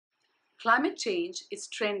Climate change is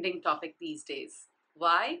trending topic these days.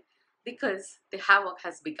 Why? Because the havoc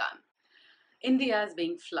has begun. India is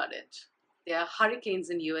being flooded. There are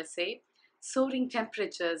hurricanes in USA, soaring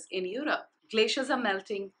temperatures in Europe. Glaciers are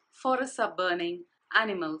melting, forests are burning,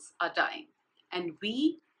 animals are dying. And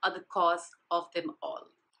we are the cause of them all.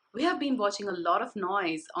 We have been watching a lot of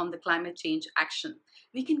noise on the climate change action.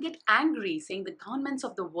 We can get angry saying the governments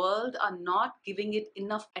of the world are not giving it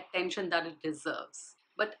enough attention that it deserves.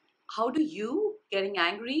 But how do you getting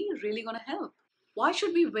angry really going to help? Why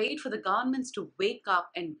should we wait for the governments to wake up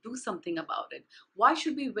and do something about it? Why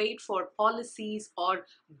should we wait for policies or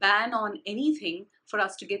ban on anything for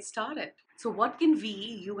us to get started? So what can we,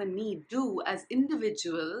 you and me, do as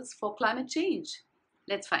individuals for climate change?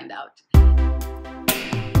 Let's find out.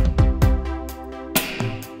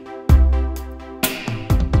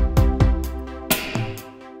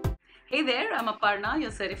 Hey there, I'm Aparna,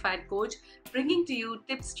 your certified coach, bringing to you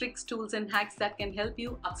tips, tricks, tools, and hacks that can help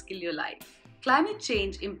you upskill your life. Climate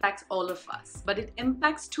change impacts all of us, but it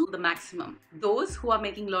impacts to the maximum. Those who are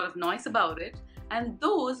making a lot of noise about it, and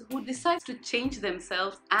those who decide to change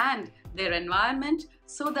themselves and their environment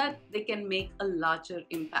so that they can make a larger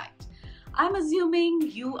impact. I'm assuming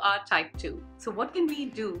you are type 2. So what can we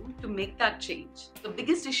do to make that change? The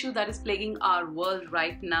biggest issue that is plaguing our world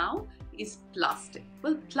right now is plastic.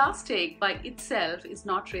 Well, plastic by itself is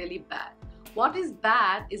not really bad. What is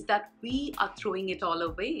bad is that we are throwing it all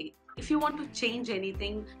away. If you want to change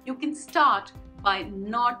anything, you can start by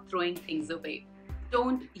not throwing things away.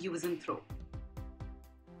 Don't use and throw.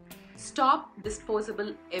 Stop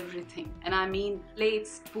disposable everything. And I mean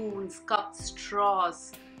plates, spoons, cups,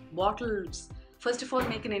 straws, bottles. First of all,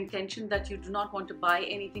 make an intention that you do not want to buy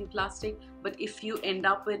anything plastic, but if you end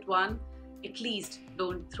up with one, at least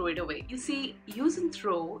don't throw it away. You see, use and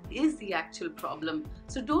throw is the actual problem.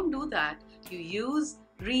 So don't do that. You use,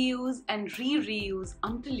 reuse and reuse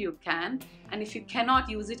until you can, and if you cannot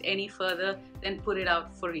use it any further, then put it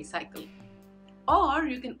out for recycle. Or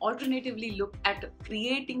you can alternatively look at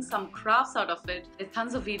creating some crafts out of it. There are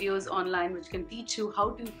tons of videos online which can teach you how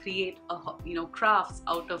to create crafts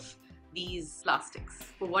out of these plastics.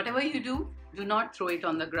 For whatever you do not throw it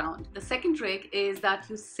on the ground. The second trick is that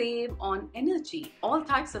you save on energy, all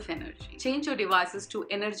types of energy. Change your devices to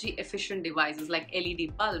energy efficient devices like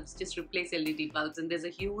LED bulbs. Just replace LED bulbs, and there's a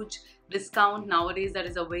huge discount nowadays that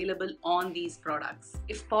is available on these products.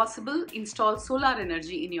 If possible, install solar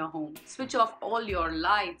energy in your home. Switch off all your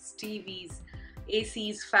lights, TVs,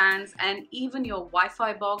 ACs, fans, and even your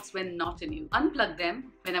Wi-Fi box when not in use. Unplug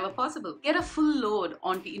them whenever possible. Get a full load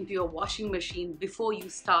into your washing machine before you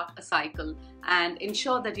start a cycle, and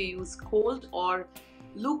ensure that you use cold or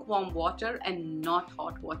lukewarm water and not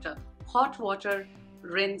hot water. Hot water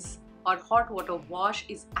rinse or hot water wash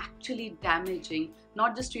is actually damaging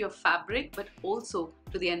not just to your fabric but also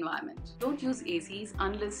to the environment. Don't use ACs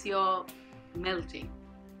unless you're melting,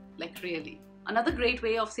 like really. Another great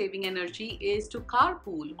way of saving energy is to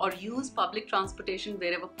carpool or use public transportation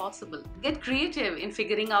wherever possible. Get creative in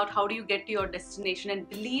figuring out how do you get to your destination, and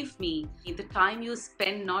believe me, the time you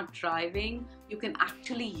spend not driving, you can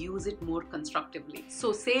actually use it more constructively.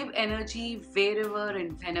 So save energy wherever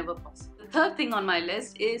and whenever possible. The third thing on my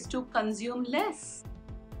list is to consume less.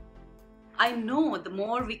 I know the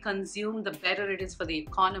more we consume, the better it is for the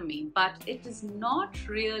economy, but it is not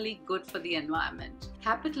really good for the environment.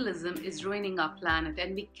 Capitalism is ruining our planet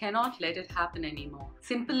and we cannot let it happen anymore.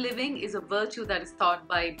 Simple living is a virtue that is taught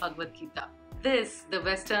by Bhagavad Gita. This, the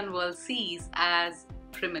Western world sees as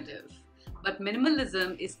primitive. But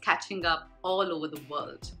minimalism is catching up all over the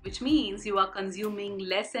world, which means you are consuming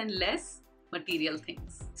less and less material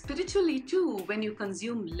things. Spiritually too, when you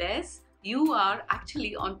consume less, you are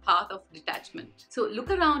actually on path of detachment. So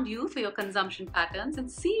look around you for your consumption patterns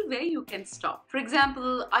and see where you can stop. For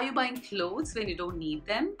example, are you buying clothes when you don't need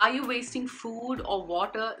them? Are you wasting food or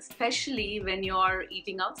water, especially when you're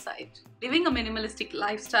eating outside? Living a minimalistic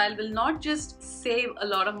lifestyle will not just save a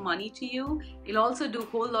lot of money to you, it'll also do a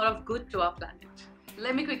whole lot of good to our planet.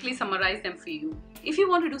 Let me quickly summarize them for you. If you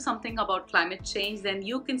want to do something about climate change, then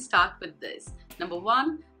you can start with this. Number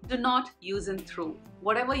one, do not use and throw.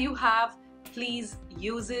 Whatever you have, please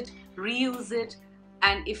use it, reuse it,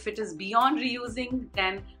 and if it is beyond reusing,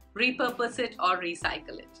 then repurpose it or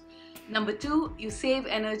recycle it. Number two, you save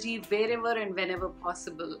energy wherever and whenever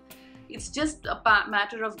possible. It's just a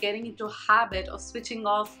matter of getting into a habit of switching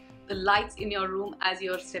off the lights in your room as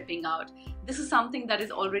you're stepping out. This is something that is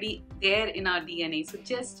already there in our DNA, so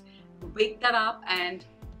just wake that up and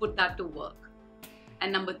put that to work.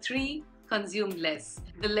 And number three, consume less.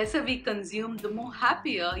 The lesser we consume, the more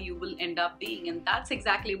happier you will end up being. And that's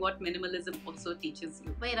exactly what minimalism also teaches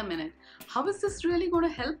you. Wait a minute, how is this really going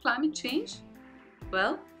to help climate change?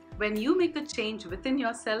 Well, when you make a change within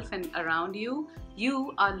yourself and around you,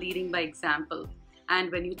 you are leading by example.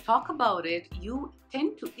 And when you talk about it, you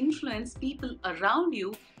tend to influence people around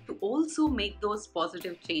you to also make those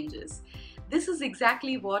positive changes. This is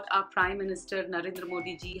exactly what our Prime Minister Narendra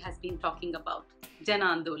Modi ji has been talking about, Jan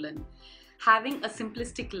Andolan. Having a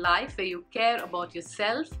simplistic life where you care about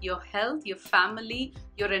yourself, your health, your family,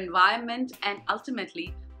 your environment, and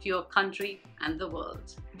ultimately to your country and the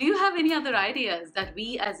world. Do you have any other ideas that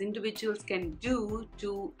we as individuals can do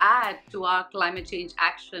to add to our climate change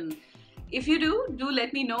action? If you do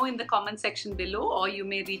let me know in the comment section below, or you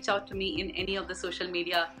may reach out to me in any of the social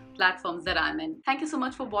media platforms that I'm in. Thank you so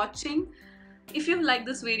much for watching. If you like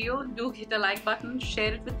this video, do hit a like button,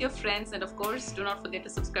 share it with your friends, and of course, do not forget to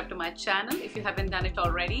subscribe to my channel if you haven't done it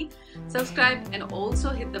already. Subscribe and also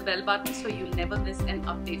hit the bell button so you'll never miss an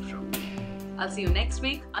update from me. I'll see you next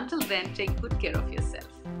week. Until then, take good care of yourself.